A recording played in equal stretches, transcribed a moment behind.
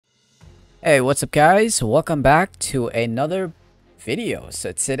Hey, what's up guys? Welcome back to another video.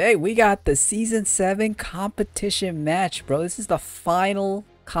 So today we got the Season 7 competition match, bro. This is the final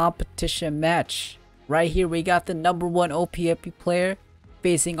competition match. Right here we got the #1 OPFP player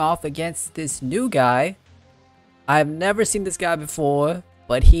facing off against this new guy. I've never seen this guy before,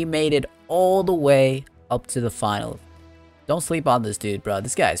 but he made it all the way up to the final. Don't sleep on this dude, bro.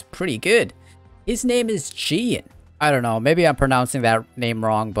 This guy's pretty good. His name is Gian. I don't know, maybe I'm pronouncing that name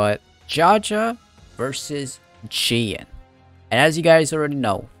wrong, but Jaja versus Gian. And as you guys already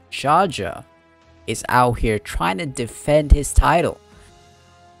know, Jaja is out here trying to defend his title.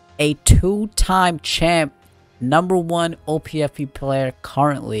 A two-time champ, #1 OPFP player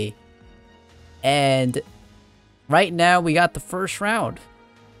currently. And right now we got the first round.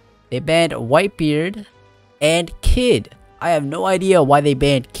 They banned Whitebeard and Kid. I have no idea why they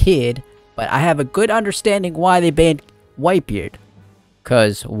banned Kid, but I have a good understanding why they banned Whitebeard.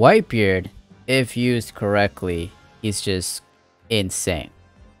 Cause Whitebeard, if used correctly, he's just insane.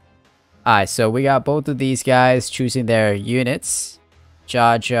 Alright, so we got both of these guys choosing their units.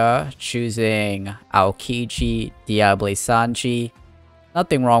 Jaja choosing Aokiji, Diable Sanji.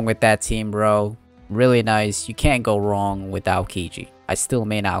 Nothing wrong with that team, bro. Really nice. You can't go wrong with Aokiji. I still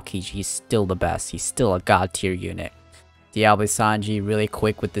main Aokiji. He's still the best. He's still a god tier unit. Diable Sanji, really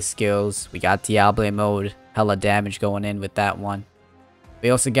quick with the skills. We got Diable mode. Hella damage going in with that one. We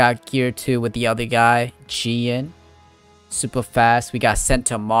also got Gear 2 with the other guy, Gian. Super fast. We got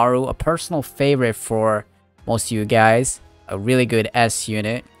Sentomaru, a personal favorite for most of you guys. A really good S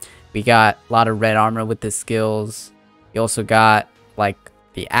unit. We got a lot of red armor with the skills. We also got like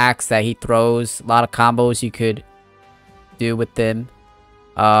the axe that he throws. A lot of combos you could do with them.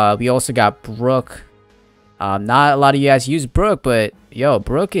 We also got Brook. Not a lot of you guys use Brook, but yo,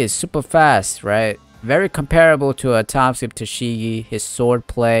 Brook is super fast, right? Very comparable to a time skip Tashigi. His sword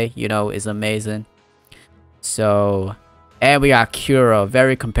play, you know, is amazing. So, and we got Kuro,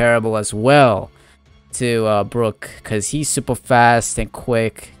 very comparable as well to Brook, because he's super fast and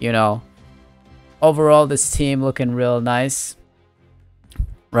quick, you know. Overall, this team looking real nice.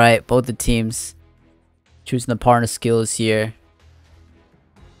 Right, both the teams choosing the partner skills here.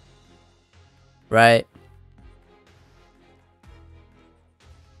 Right.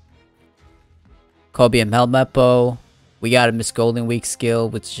 Kobe and Melmepo. We got a Miss Golden Week skill,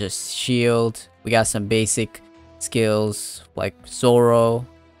 which is just shield. We got some basic skills like Zoro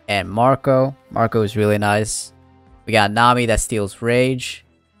and Marco. Marco is really nice. We got Nami that steals rage.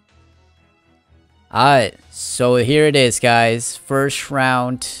 Alright, so here it is, guys. First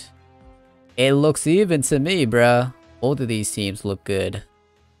round. It looks even to me, bruh. Both of these teams look good.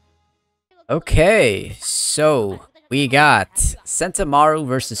 Okay, so we got Sentomaru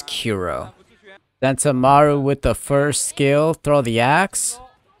versus Kuro. Sentomaru with the first skill, throw the axe.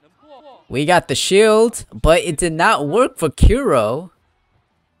 We got the shield, but it did not work for Kuro.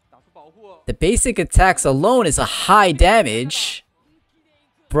 The basic attacks alone is a high damage.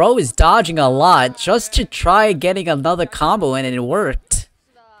 Bro is dodging a lot just to try getting another combo in, and it worked.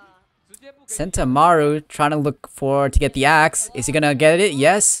 Sentomaru trying to look to get the axe. Is he gonna get it?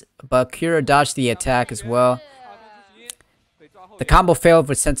 Yes, but Kuro dodged the attack as well. The combo failed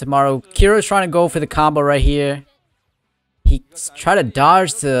for Sentomaru. Kiro's trying to go for the combo right here. He tried to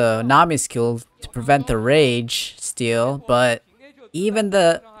dodge the Nami skill to prevent the rage steal, but even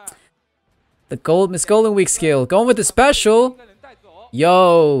the Miss Golden Week skill, going with the special.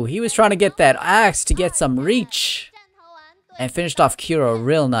 Yo, he was trying to get that axe to get some reach. And finished off Kuro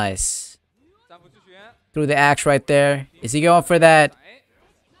real nice. Threw the axe right there. Is he going for that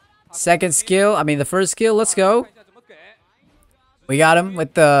second skill? I mean the first skill, let's go. We got him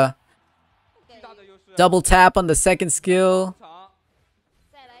with the double tap on the second skill.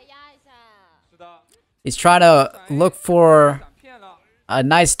 He's trying to look for a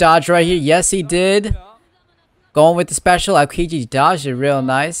nice dodge right here. Yes, he did. Going with the special. Aokiji dodged it real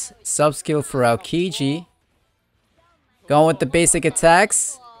nice. Sub skill for Aokiji. Going with the basic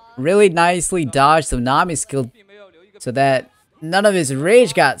attacks. Really nicely dodged the Nami skill so that none of his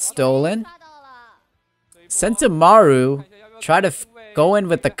rage got stolen. Sentomaru tried to go in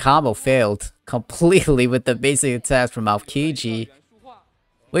with the combo, failed completely with the basic attacks from Aokiji.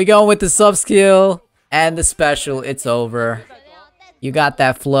 We going with the sub skill and the special. It's over. You got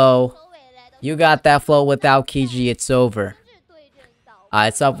that flow. You got that flow with Aokiji. It's over.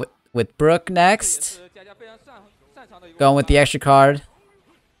 It's up with Brook next. Going with the extra card.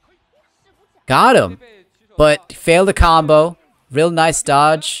 Got him. But failed the combo. Real nice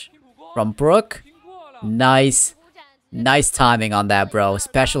dodge from Brook. Nice. Nice timing on that, bro.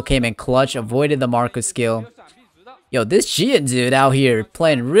 Special came in clutch. Avoided the Marco skill. Yo, this Jian dude out here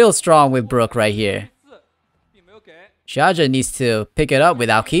playing real strong with Brook right here. Jaja needs to pick it up with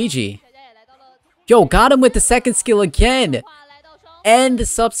Aokiji. Yo, got him with the second skill again. And the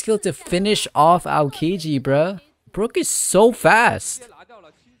sub skill to finish off Aokiji, bruh. Brook is so fast.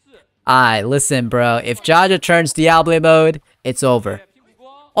 Alright, listen, bro. If Jaja turns Diablo mode, it's over.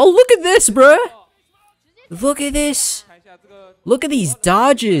 Oh, look at this, bruh. Look at this. Look at these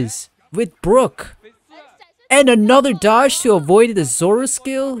dodges with Brook. And another dodge to avoid the Zoro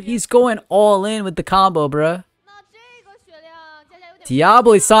skill. He's going all in with the combo, bruh.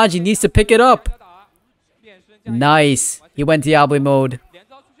 Diablo Sanji needs to pick it up. Nice. He went Diablo mode.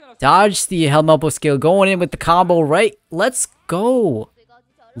 Dodge the Helmelpo skill. Going in with the combo, right? Let's go.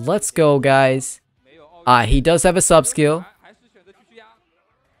 Let's go, guys. He does have a sub skill.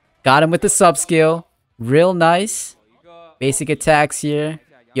 Got him with the sub skill. Real nice. Basic attacks here.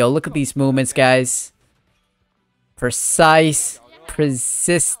 Yo, look at these movements, guys. Precise,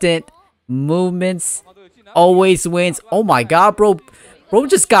 persistent movements. Always wins. Oh my god, bro. Bro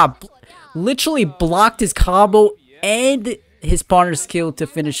just got literally blocked his combo and his partner's skill to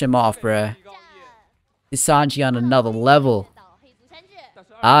finish him off, bruh. Is Sanji on another level.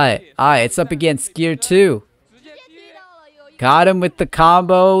 Alright, it's up against Gear 2. Got him with the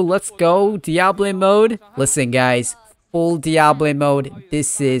combo. Let's go. Diablo mode. Listen, guys. Full Diablo mode.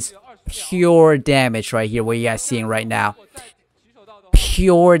 This is pure damage right here. What you guys seeing right now.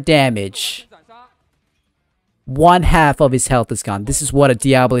 Pure damage. 1/2 of his health is gone. This is what a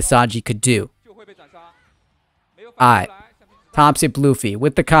Diablo Sanji could do. Alright. Tom Skip Luffy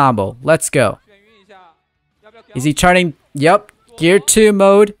with the combo. Let's go. Is he turning? Yep. Gear 2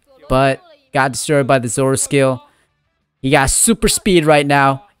 mode. But got destroyed by the Zoro skill. He got super speed right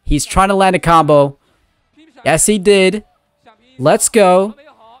now. He's trying to land a combo. Yes, he did. Let's go.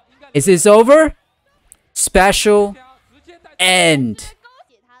 Is this over? Special. End.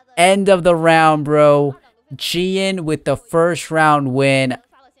 End of the round, bro. Jian with the first round win.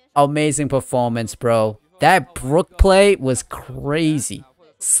 Amazing performance, bro. That Brook play was crazy.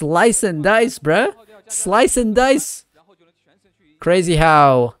 Slice and dice, bro. Slice and dice. Crazy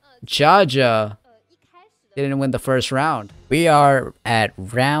how Jaja didn't win the first round. We are at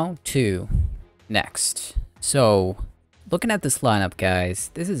round 2 next. So, looking at this lineup, guys,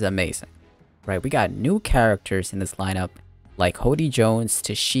 this is amazing. Right, we got new characters in this lineup like Hody Jones,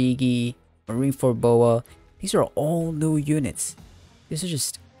 Tashigi, Marineford Boa. These are all new units. These are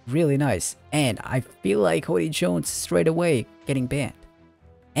just really nice. And I feel like Hody Jones straight away getting banned.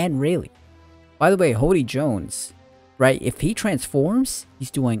 And Rayleigh. By the way, Hody Jones, right, if he transforms, he's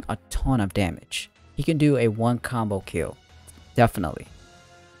doing a ton of damage. He can do a 1 combo kill. Definitely.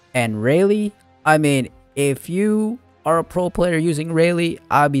 And Rayleigh, I mean, if you are a pro player using Rayleigh,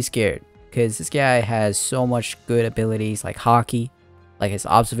 I'd be scared. Because this guy has so much good abilities like hockey. Like his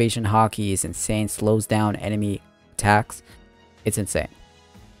observation hockey is insane. Slows down enemy attacks. It's insane.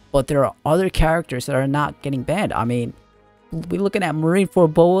 But there are other characters that are not getting banned. I mean, we're looking at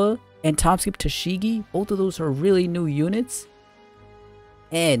Marineford Boa and Tom Skip Tashigi. Both of those are really new units.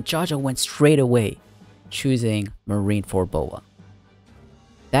 And Jaja went straight away choosing Marineford Boa.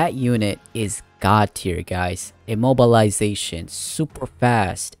 That unit is god tier, guys. Immobilization, super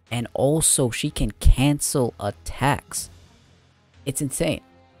fast, and also she can cancel attacks. It's insane,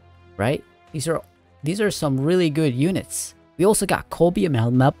 right? These are some really good units. We also got Kobe and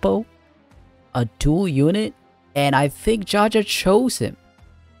Helmeppo, a dual unit, and I think Jaja chose him.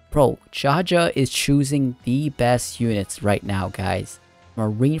 Bro, Jaja is choosing the best units right now, guys.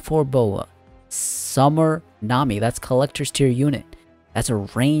 Marineford Boa, Summer Nami, that's collector's tier unit. That's a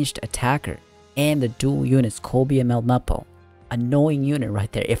ranged attacker. And the dual units, Kobe and Helmeppo. Annoying unit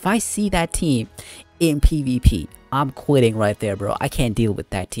right there. If I see that team in PvP, I'm quitting right there, bro. I can't deal with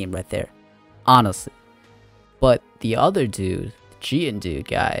that team right there. Honestly. But the other dude, the Jian dude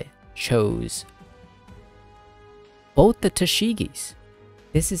guy, chose both the Tashigis.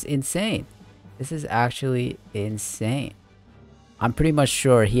 This is insane. This is actually insane. I'm pretty much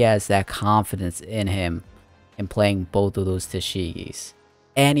sure he has that confidence in him in playing both of those Tashigis.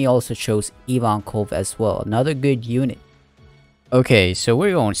 And he also chose Ivankov as well. Another good unit. Okay, so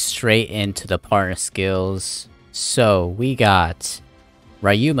we're going straight into the partner skills. So we got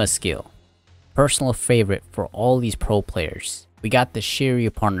Ryuma skill. Personal favorite for all these pro players. We got the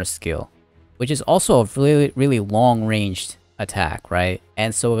Shiryu partner skill, which is also a really long ranged attack, right?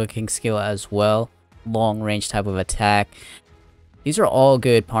 And Soga King skill as well. Long range type of attack. These are all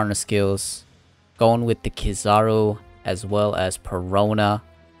good partner skills. Going with the Kizaru as well as Perona.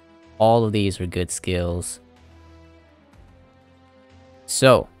 All of these are good skills.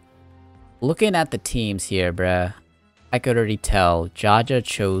 So, looking at the teams here, bruh. I could already tell Jaja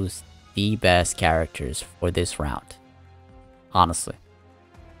chose the best characters for this round. Honestly.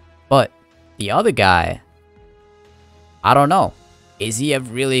 But the other guy, I don't know. Is he a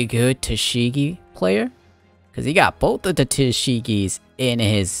really good Tashigi player? Because he got both of the Tashigis in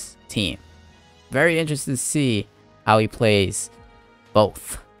his team. Very interested to see how he plays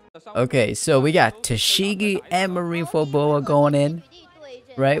both. Okay, so we got Tashigi and Marineford Boa going in.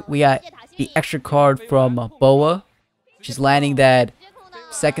 Right? We got the extra card from Boa. She's landing that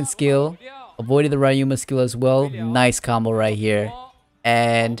second skill. Avoided the Ryuma skill as well. Nice combo right here.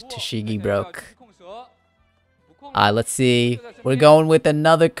 And Tashigi broke. Let's see. We're going with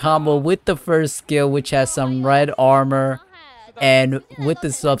another combo with the first skill, which has some red armor. And with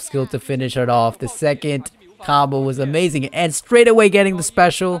the sub skill to finish it off. The second combo was amazing. And straight away getting the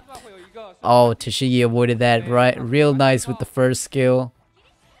special. Oh, Tashigi avoided that right. Real nice with the first skill.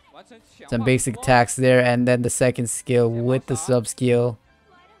 Some basic attacks there. And then the second skill with the sub skill.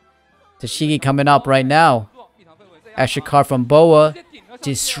 Tashigi coming up right now. Extra card from Boa.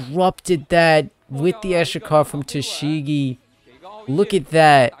 Disrupted that with the extra card from Tashigi. Look at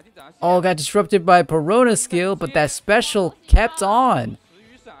that. Oh, got disrupted by Perona skill, but that special kept on.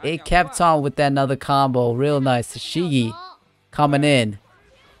 It kept on with that another combo. Real nice. Tashigi coming in.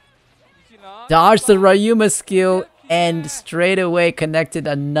 Dodged the Ryuma skill and straight away connected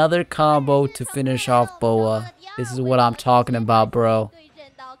another combo to finish off Boa. This is what I'm talking about, bro.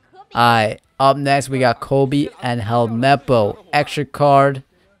 Alright, up next we got Kobe and Helmeppo. Extra card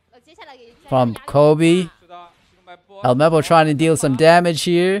from Kobe. Helmeppo trying to deal some damage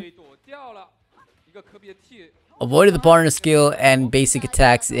here. Avoided the partner skill and basic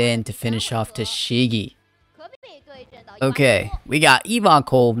attacks in to finish off Tashigi. Okay, we got Ivan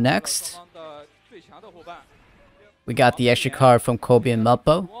Kolb next. We got the extra card from Kobe and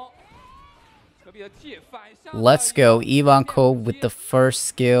Meppo. Let's go. Ivan Kolb with the first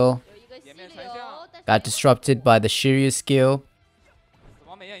skill. Got disrupted by the Shiryu skill.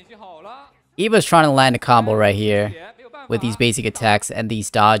 Eva's trying to land a combo right here with these basic attacks and these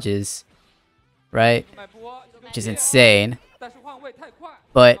dodges. Right? Which is insane.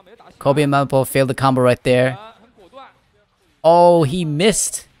 But Kobe and Meppo failed the combo right there. Oh, he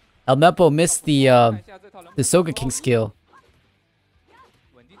missed. Helmeppo missed the Soga King skill.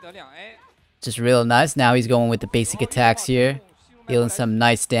 Just real nice. Now he's going with the basic attacks here. Dealing some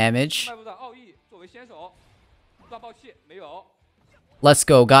nice damage. Let's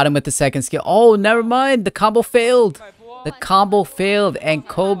go. Got him with the second skill. Oh, never mind. The combo failed. The combo failed. And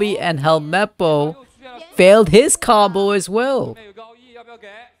Kobe and Helmeppo failed his combo as well.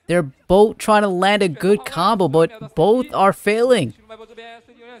 They're both trying to land a good combo, but both are failing.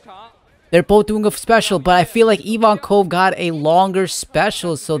 They're both doing a special, but I feel like Ivan Kolb got a longer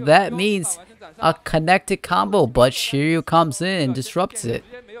special, so that means a connected combo, but Shiryu comes in and disrupts it.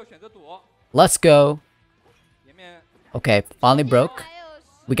 Let's go. Okay, finally broke.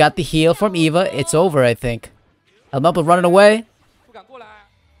 We got the heal from Eva. It's over, I think. Helmeppo running away.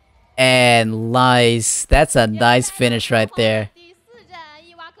 And nice. That's a nice finish right there.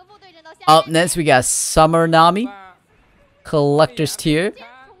 Up next, we got Summer Nami. Collector's Tier.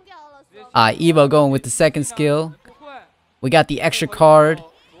 Eva going with the second skill. We got the extra card.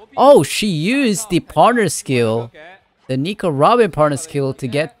 Oh, she used the partner skill. The Nico Robin partner skill to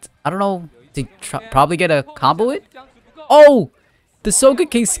get, I don't know, to probably get a combo it? Oh! The Soga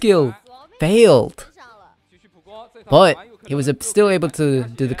King skill failed. But he was still able to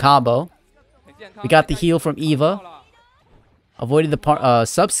do the combo. We got the heal from Eva. Avoided the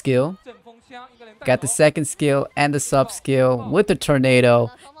sub skill. Got the second skill and the sub skill with the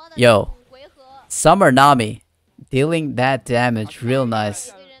tornado. Yo. Summer Nami dealing that damage real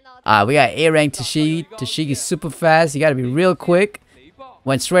nice. We got A-rank Tashigi. Tashigi's super fast. You gotta be real quick.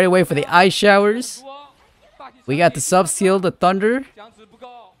 Went straight away for the ice showers. We got the sub skill, the thunder.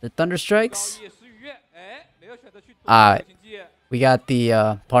 The thunder strikes. We got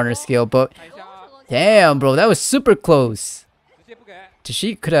the partner skill, but damn, bro, that was super close.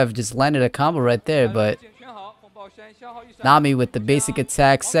 Tashigi could have just landed a combo right there, but Nami with the basic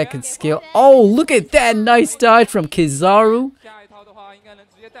attack, second skill. Oh, look at that nice dodge from Kizaru.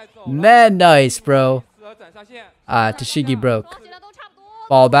 Man, nice, bro. Tashigi broke.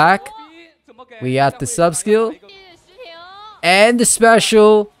 Fall back. We got the sub skill. And the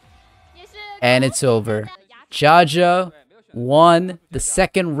special. And it's over. Jaja won the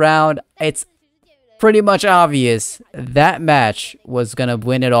second round. It's pretty much obvious that match was gonna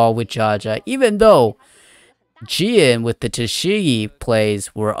win it all with Jaja, even though Jian with the Tashigi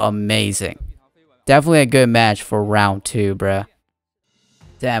plays were amazing. Definitely a good match for round 2, bruh.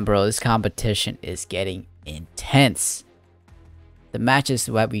 Damn, bro, this competition is getting intense. The matches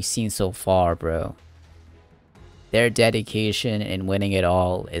that we've seen so far, bro. Their dedication in winning it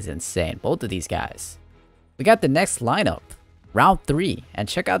all is insane. Both of these guys. We got the next lineup. Round 3. And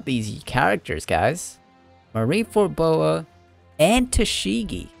check out these characters, guys. Marineford Boa and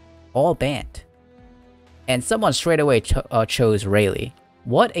Tashigi. All banned. And someone straight away chose Rayleigh.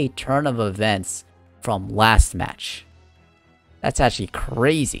 What a turn of events from last match. That's actually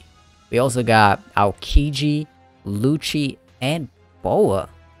crazy. We also got Aokiji, Lucci, and Boa.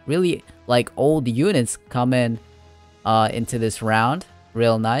 Really like old units coming into this round.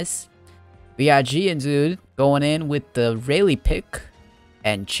 Real nice. We got Gian dude going in with the Rayleigh pick.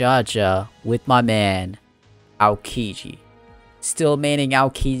 And Jaja with my man, Aokiji. Still maining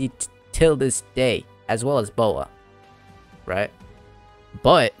Aokiji till this day. As well as Boa. Right?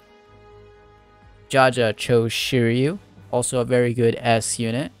 But Jaja chose Shiryu. Also a very good S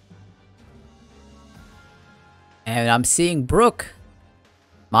unit. And I'm seeing Brook.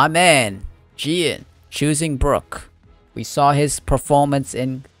 My man, Gian, choosing Brook. We saw his performance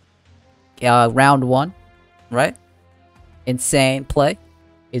in round 1, right? Insane play.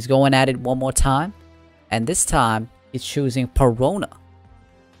 He's going at it one more time. And this time, he's choosing Perona.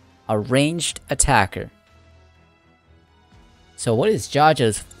 A ranged attacker. So what is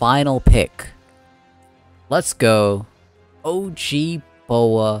Jaja's final pick? Let's go. OG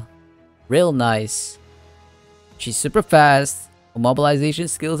Boa. Real nice. She's super fast. Mobilization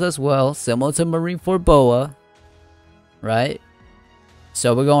skills as well. Similar to Marineford Boa. Right?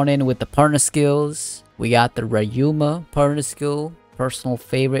 So we're going in with the partner skills. We got the Ryuma partner skill. Personal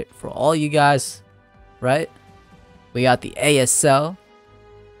favorite for all you guys. Right? We got the ASL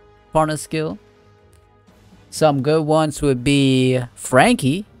partner skill. Some good ones would be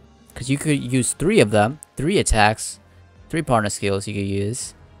Frankie. Because you could use 3 of them. 3 attacks. 3 partner skills you could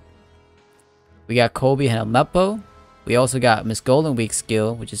use. We got Kobe and Helmeppo. We also got Miss Golden Week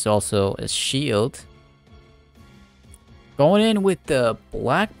skill, which is also a shield. Going in with the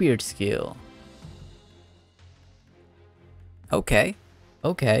Blackbeard skill. Okay.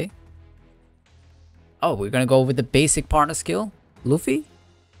 Okay. Oh, we're gonna go with the basic partner skill. Luffy.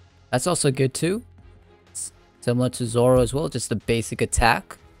 That's also good too. Similar to Zoro as well, just the basic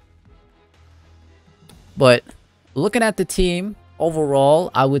attack. But looking at the team,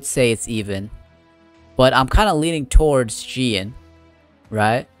 overall, I would say it's even. But I'm kind of leaning towards Gian,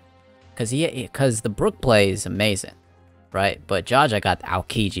 right? Because the Brook play is amazing, right? But Jaja got the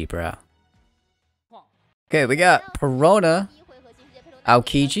Aokiji, bro. Okay, we got Perona,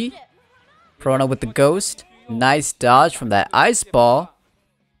 Aokiji. Perona with the Ghost. Nice dodge from that Ice Ball.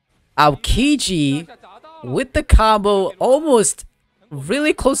 Aokiji with the combo, almost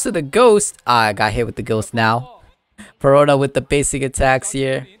really close to the Ghost. I got hit with the Ghost now. Perona with the basic attacks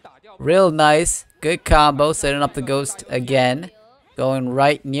here. Real nice. Good combo, setting up the Ghost again. Going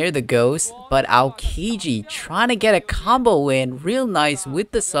right near the Ghost. But Aokiji trying to get a combo in. Real nice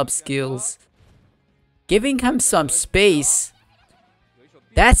with the sub skills. Giving him some space.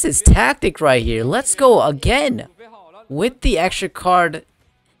 That's his tactic right here. Let's go again. With the extra card.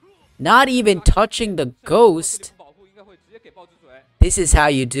 Not even touching the Ghost. This is how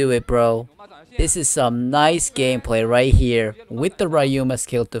you do it, bro. This is some nice gameplay right here with the Ryuma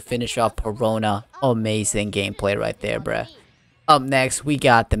skill to finish off Perona. Amazing gameplay right there, bruh. Up next, we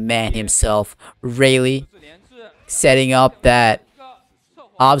got the man himself, Rayleigh, setting up that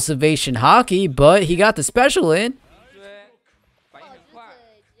observation hockey, but he got the special in.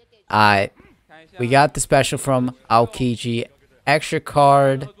 Alright, we got the special from Aokiji. Extra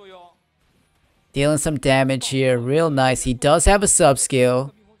card. Dealing some damage here. Real nice. He does have a sub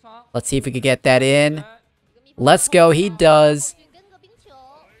skill. Let's see if we can get that in. Let's go. He does.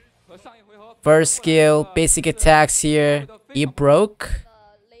 First skill. Basic attacks here. He broke.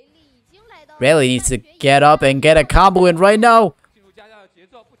 Rayleigh needs to get up and get a combo in right now.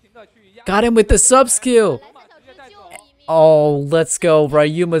 Got him with the sub skill. Oh, let's go.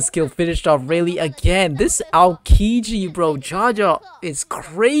 Ryuma skill finished off Rayleigh again. This Aokiji, bro. Jaja is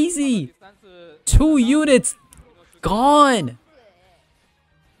crazy. 2 units gone.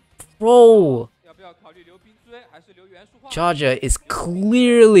 Bro. Jaja is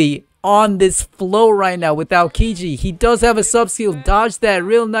clearly on this flow right now with Aokiji. He does have a sub skill. Dodge that.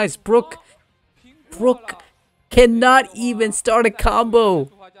 Real nice. Brook cannot even start a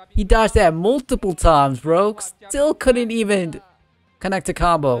combo. He dodged that multiple times, bro. Still couldn't even connect a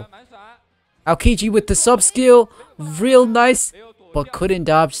combo. Aokiji with the sub skill. Real nice. But couldn't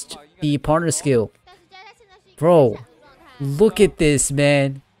dodge the partner skill. Bro, look at this,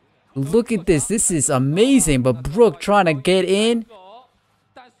 man. Look at this. This is amazing. But Brook trying to get in.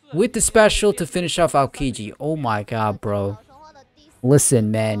 with the special to finish off Aokiji. Oh my god, bro.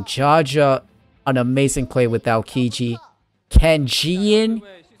 Listen, man. Jaja, an amazing play with Aokiji. Can Jian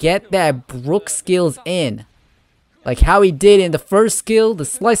get that Brook skills in? Like how he did in the first skill, the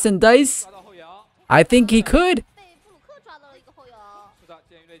slice and dice? I think he could.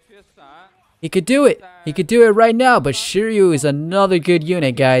 He could do it. He could do it right now, but Shiryu is another good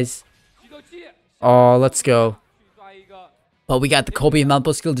unit, guys. Oh, let's go. But we got the Kobe and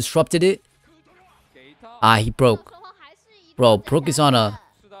Mambo skill, disrupted it. Ah, he broke. Bro, Brook is on a...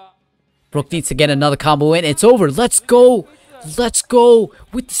 Brook needs to get another combo in. It's over. Let's go. Let's go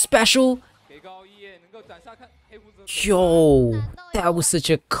with the special. Yo, that was such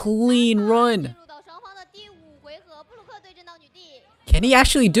a clean run. Can he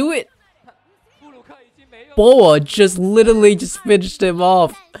actually do it? Boa just literally just finished him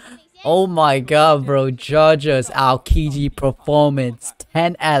off. Oh my god, bro. Jaja's Aokiji performance.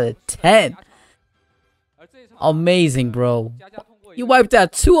 10 out of 10. Amazing, bro. He wiped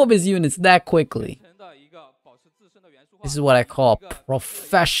out 2 of his units that quickly. This is what I call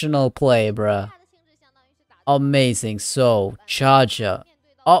professional play, bruh. Amazing. So, Jaja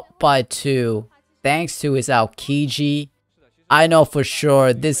up by 2 thanks to his Aokiji. I know for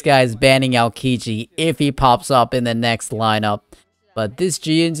sure this guy's banning Aokiji if he pops up in the next lineup. But this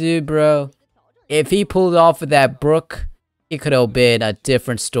Jianzu, bro, if he pulled off with that Brook, it could have been a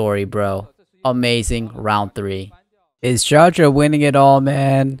different story, bro. Amazing. Round 3. Is Jaja winning it all,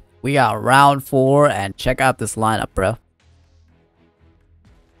 man? We got round 4, and check out this lineup, bro.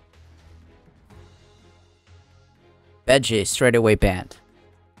 Veggie straight away banned.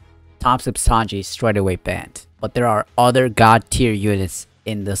 Thompson Sanji straight away banned. But there are other god tier units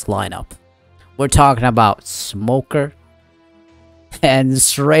in this lineup. We're talking about Smoker. And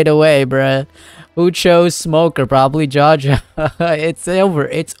straight away, bruh. Who chose Smoker? Probably Jaja. It's over.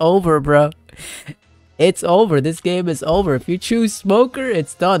 It's over, bro. It's over. This game is over. If you choose Smoker,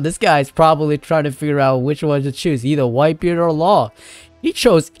 it's done. This guy's probably trying to figure out which one to choose. Either Whitebeard or Law. He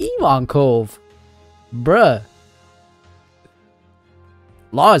chose Ivankov. Bruh.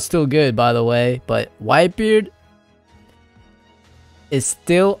 Law is still good, by the way. But Whitebeard is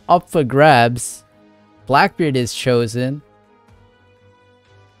still up for grabs. Blackbeard is chosen.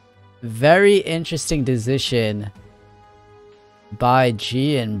 Very interesting decision by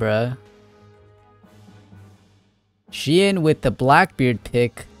Jian, bruh. Jian with the Blackbeard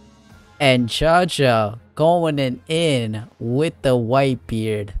pick. And Jaja going in with the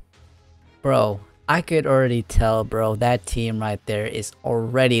Whitebeard. Bro, I could already tell, bro. That team right there is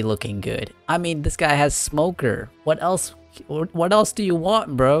already looking good. I mean, this guy has Smoker. What else? What else do you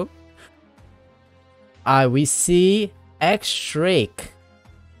want, bro? We see X Drake.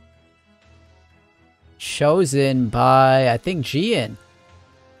 Chosen by, I think, Jian.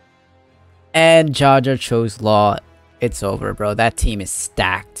 And Jaja chose Law. It's over, bro. That team is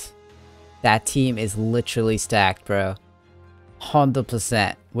stacked. That team is literally stacked, bro.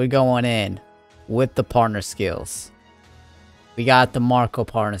 100%. We're going in with the partner skills. We got the Marco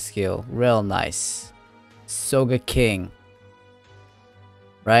partner skill. Real nice. Soga King.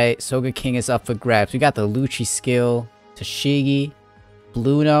 Right? Soga King is up for grabs. We got the Lucci skill. Toshigi.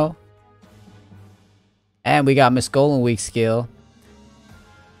 Bluno. And we got Miss Golden Week skill.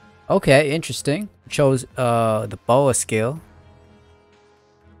 Okay, interesting. Chose the Boa skill.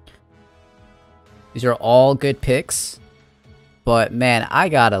 These are all good picks. But man, I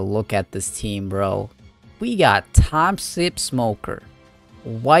gotta look at this team, bro. We got Time Sip Smoker,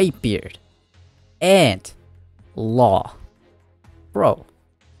 Whitebeard, and Law. Bro,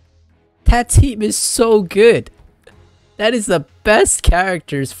 that team is so good. That is the best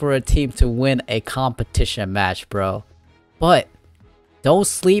characters for a team to win a competition match, bro. But don't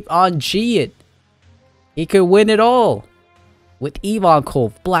sleep on Jian. He could win it all with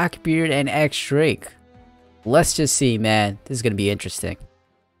Ivankov, Blackbeard, and X Drake. Let's just see, man. This is gonna be interesting.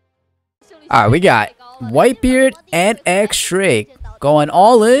 Alright, we got Whitebeard and X Drake going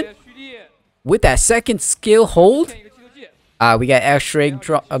all in with that second skill hold. We got X Drake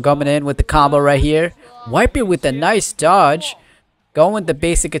coming in with the combo right here. Whitebeard with a nice dodge. Going with the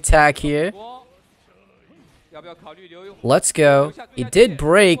basic attack here. Let's go. He did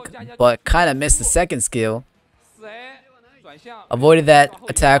break, but kind of missed the second skill. Avoided that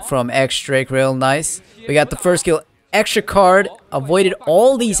attack from X Drake real nice. We got the first skill, extra card. Avoided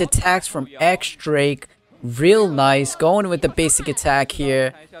all these attacks from X Drake. Real nice. Going with the basic attack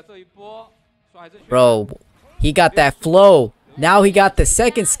here. Bro, he got that flow. Now he got the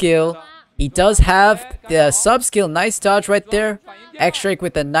second skill. He does have the sub skill. Nice dodge right there. X Drake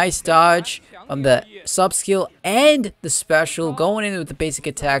with a nice dodge. from the sub skill and the special, going in with the basic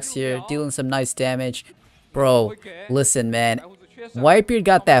attacks here, dealing some nice damage. Bro, listen, man. Whitebeard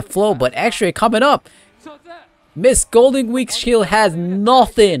got that flow, but X-Ray coming up. Miss Golden Week Shield has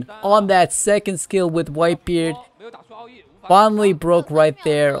nothing on that second skill with Whitebeard. Finally broke right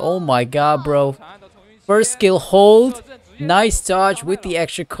there. Oh my god, bro. First skill hold. Nice dodge with the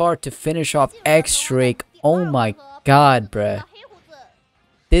extra card to finish off X-Drake. Oh my god, bruh.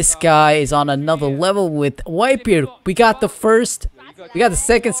 This guy is on another level with Whitebeard. We got the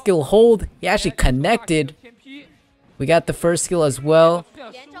second skill hold. He actually connected. We got the first skill as well.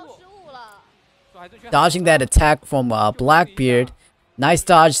 Dodging that attack from Blackbeard. Nice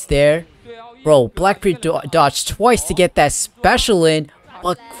dodge there. Bro, Blackbeard dodged twice to get that special in,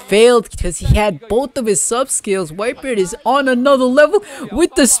 but failed because he had both of his sub skills. Whitebeard is on another level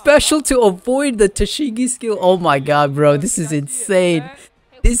with the special to avoid the Tashigi skill. Oh my god, bro. This is insane.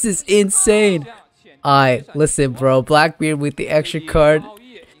 This is insane. Alright, listen, bro. Blackbeard with the extra card.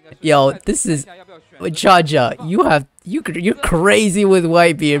 Yo, this is... Jaja, you're crazy with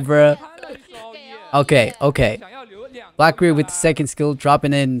Whitebeard, bro. Okay. Blackbeard with the second skill,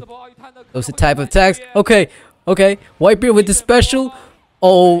 dropping in those type of attacks. Okay. Whitebeard with the special.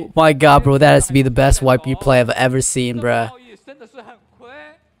 Oh my god, bro. That has to be the best Whitebeard play I've ever seen, bro.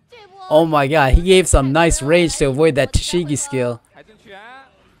 Oh my god, he gave some nice range to avoid that Tashigi skill.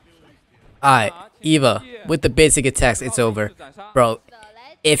 Alright, Eva, with the basic attacks, it's over. Bro,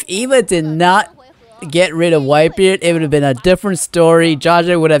 if Eva did not get rid of Whitebeard, it would have been a different story.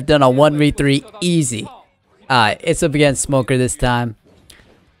 Jaja would have done a 1v3 easy. Alright, it's up against Smoker this time.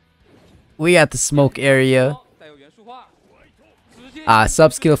 We got the smoke area.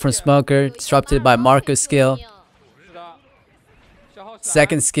 Sub skill from Smoker, disrupted by Marco's skill.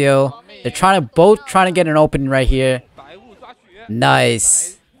 Second skill. They're both trying to get an opening right here.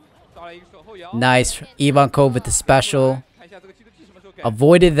 Nice. Ivankov with the special.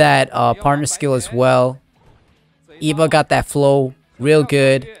 Avoided that partner skill as well. Eva got that flow real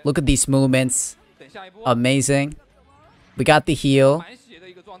good. Look at these movements. Amazing. We got the heal.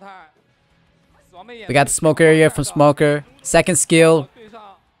 We got the smoke area from Smoker. Second skill,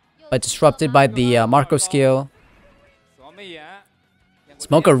 but disrupted by the Marco skill.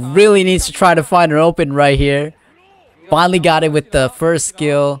 Smoker really needs to try to find an open right here. Finally got it with the first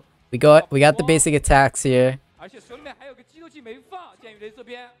skill. We got the basic attacks here.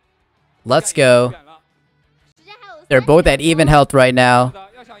 Let's go. They're both at even health right now.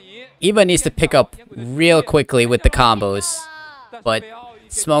 Eva needs to pick up real quickly with the combos. But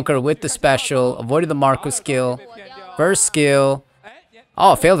Smoker with the special, avoided the Marco skill. First skill.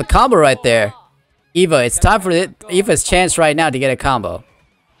 Oh, failed the combo right there. Eva, it's time for Eva's chance right now to get a combo.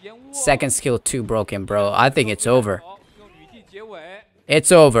 Second skill too broken, bro. I think it's over.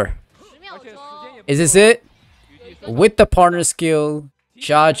 It's over. Is this it? With the partner skill,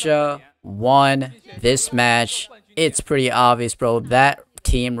 Jaja won this match. It's pretty obvious, bro. That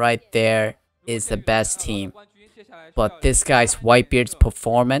team right there is the best team. But this guy's Whitebeard's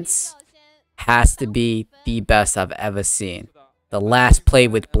performance has to be the best I've ever seen. The last play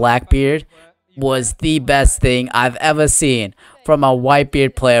with Blackbeard was the best thing I've ever seen from a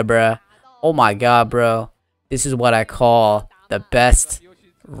Whitebeard player, bro. Oh my god, bro. This is what I call the best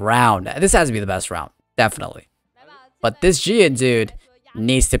round. This has to be the best round. Definitely. But this Gian dude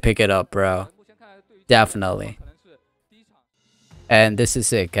needs to pick it up, bro. Definitely. And this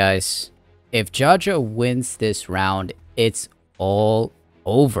is it, guys. If Jaja wins this round, it's all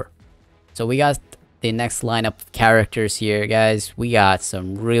over. So we got the next lineup of characters here, guys. We got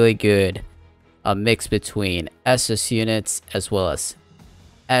some really good mix between SS units as well as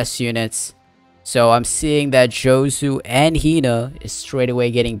S units. So I'm seeing that Josu and Hina is straight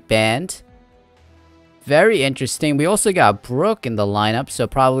away getting banned. Very interesting. We also got Brook in the lineup, so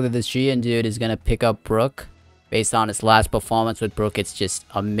probably this Gian dude is gonna pick up Brook. Based on his last performance with Brook, it's just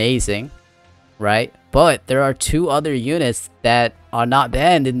amazing, right? But there are two other units that are not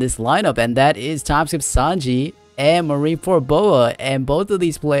banned in this lineup, and that is Timeskip Sanji and Marineford Boa, and both of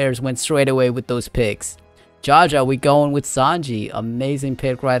these players went straight away with those picks. Jaja, we going with Sanji. Amazing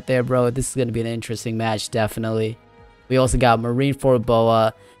pick right there, bro. This is gonna be an interesting match, definitely. We also got Marineford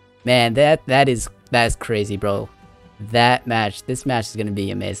Boa. Man, that's crazy, bro. This match is gonna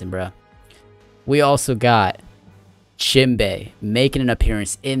be amazing, bro. We also got Jinbei making an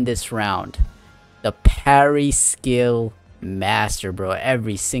appearance in this round. The parry skill master, bro.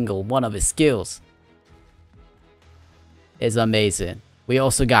 Every single one of his skills is amazing. We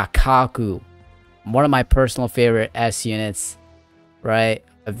also got Kaku, one of my personal favorite S units, right?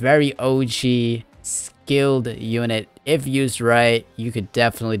 A very OG skilled unit. If used right, you could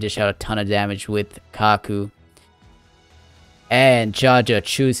definitely dish out a ton of damage with Kaku. And Jaja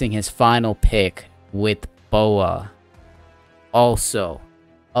choosing his final pick with Boa. Also,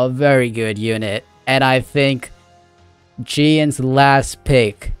 a very good unit. And I think Jian's last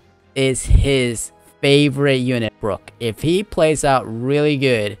pick is his favorite unit, Brook. If he plays out really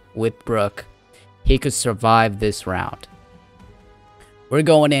good with Brook, he could survive this round. We're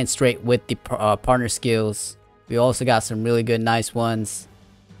going in straight with the partner skills. We also got some really good, nice ones.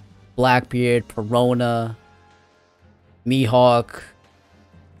 Blackbeard, Perona, Mihawk,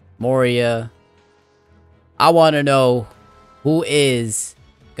 Moria. I want to know who is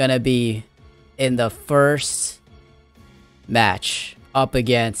gonna be in the first match up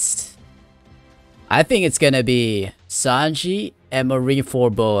against. I think it's gonna be Sanji and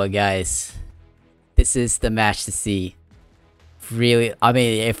Marineford Boa, guys. This is the match to see. Really, I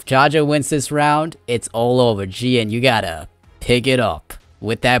mean, if Jaja wins this round, it's all over. Jian, you gotta pick it up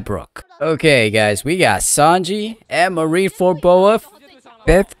with that Brook. Okay, guys, we got Sanji and Marineford Boa.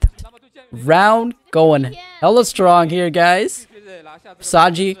 5th round, going hella strong here, guys.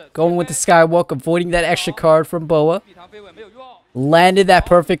 Sanji going with the Skywalk, avoiding that extra card from Boa. Landed that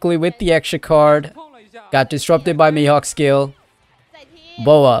perfectly with the extra card. Got disrupted by Mihawk's skill.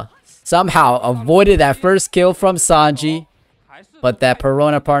 Boa somehow avoided that first kill from Sanji, but that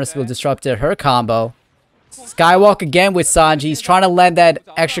Perona partner skill disrupted her combo. Skywalk again with Sanji. He's trying to land that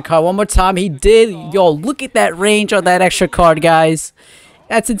extra card one more time. He did. Yo, look at that range on that extra card, guys.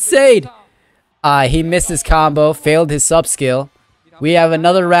 That's insane. He missed his combo, failed his sub skill. We have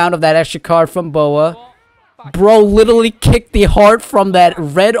another round of that extra card from Boa. Bro literally kicked the heart from that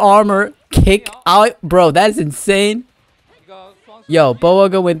red armor kick out. Bro, that's insane. Yo, Boa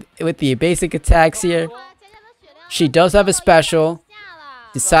go with the basic attacks here. She does have a special.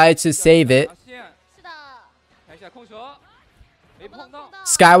 Decides to save it.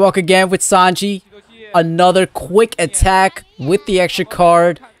 Skywalk again with Sanji. Another quick attack with the extra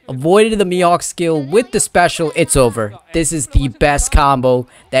card. Avoided the Mihawk skill with the special. It's over. This is the best combo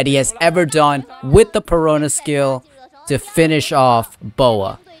that he has ever done with the Perona skill to finish off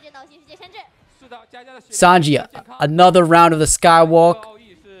Boa. Sanji, another round of the Skywalk.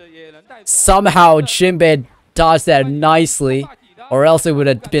 Somehow Jinbei dodged that nicely, or else it would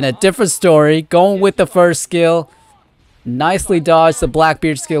have been a different story. Going with the first skill. Nicely dodged the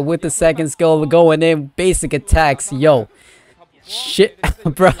Blackbeard skill with the second skill. Going in basic attacks. Yo. Shit,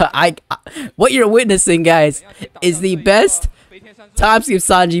 bro, what you're witnessing, guys, is the best time skip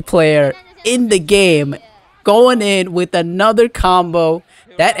Sanji player in the game going in with another combo.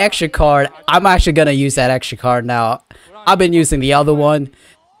 That extra card, I'm actually gonna use that extra card now. I've been using the other one.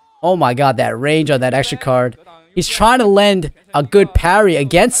 Oh my god, that range on that extra card. He's trying to lend a good parry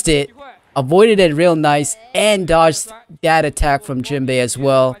against it, avoided it real nice, and dodged that attack from Jinbei as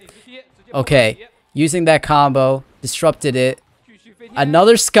well. Okay, using that combo, disrupted it.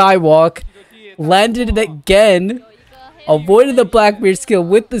 Another Skywalk, landed it again, avoided the Blackbeard skill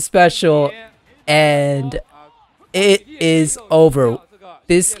with the special, and it is over.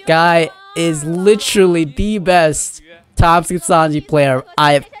 This guy is literally the best time skip Sanji player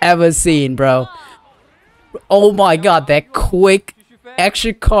I have ever seen, bro. Oh my god, that quick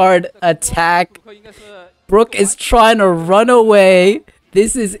extra card attack. Brook is trying to run away.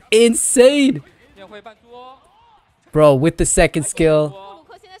 This is insane. Bro, with the second skill.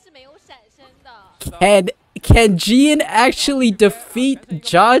 Can Jian actually defeat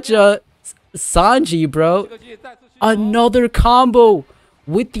Jaja Sanji, bro? Another combo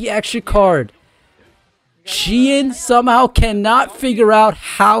with the extra card. Jian somehow cannot figure out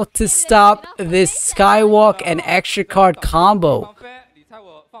how to stop this Skywalk and extra card combo.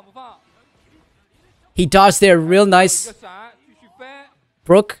 He dodged there real nice.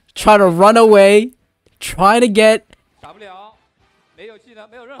 Brook trying to run away. Trying to get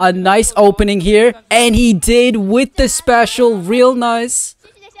a nice opening here. And he did with the special. Real nice.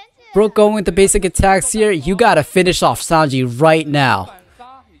 Brook going with the basic attacks here. You gotta finish off Sanji right now.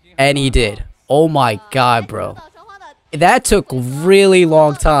 And he did. Oh my god, bro. That took really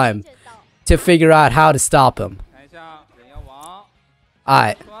long time to figure out how to stop him.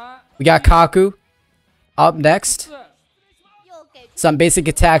 Alright. We got Kaku up next. Some basic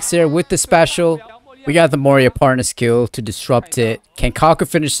attacks here with the special. We got the Moria partner skill to disrupt it. Can Kaku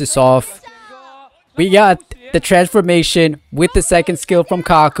finish this off? We got the transformation with the second skill from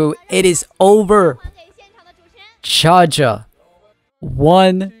Kaku. It is over. Jaja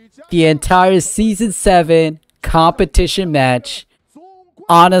won the entire Season 7 competition match.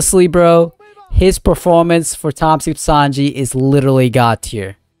 Honestly, bro, his performance for Time Skip Sanji is literally god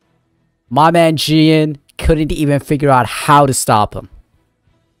tier. My man Jian couldn't even figure out how to stop him.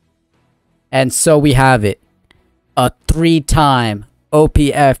 And so we have it. A 3-time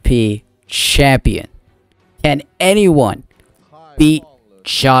OPFP champion. Can anyone beat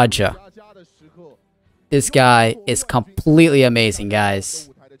Jaja? This guy is completely amazing, guys.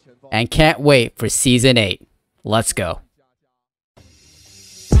 And can't wait for Season 8. Let's go.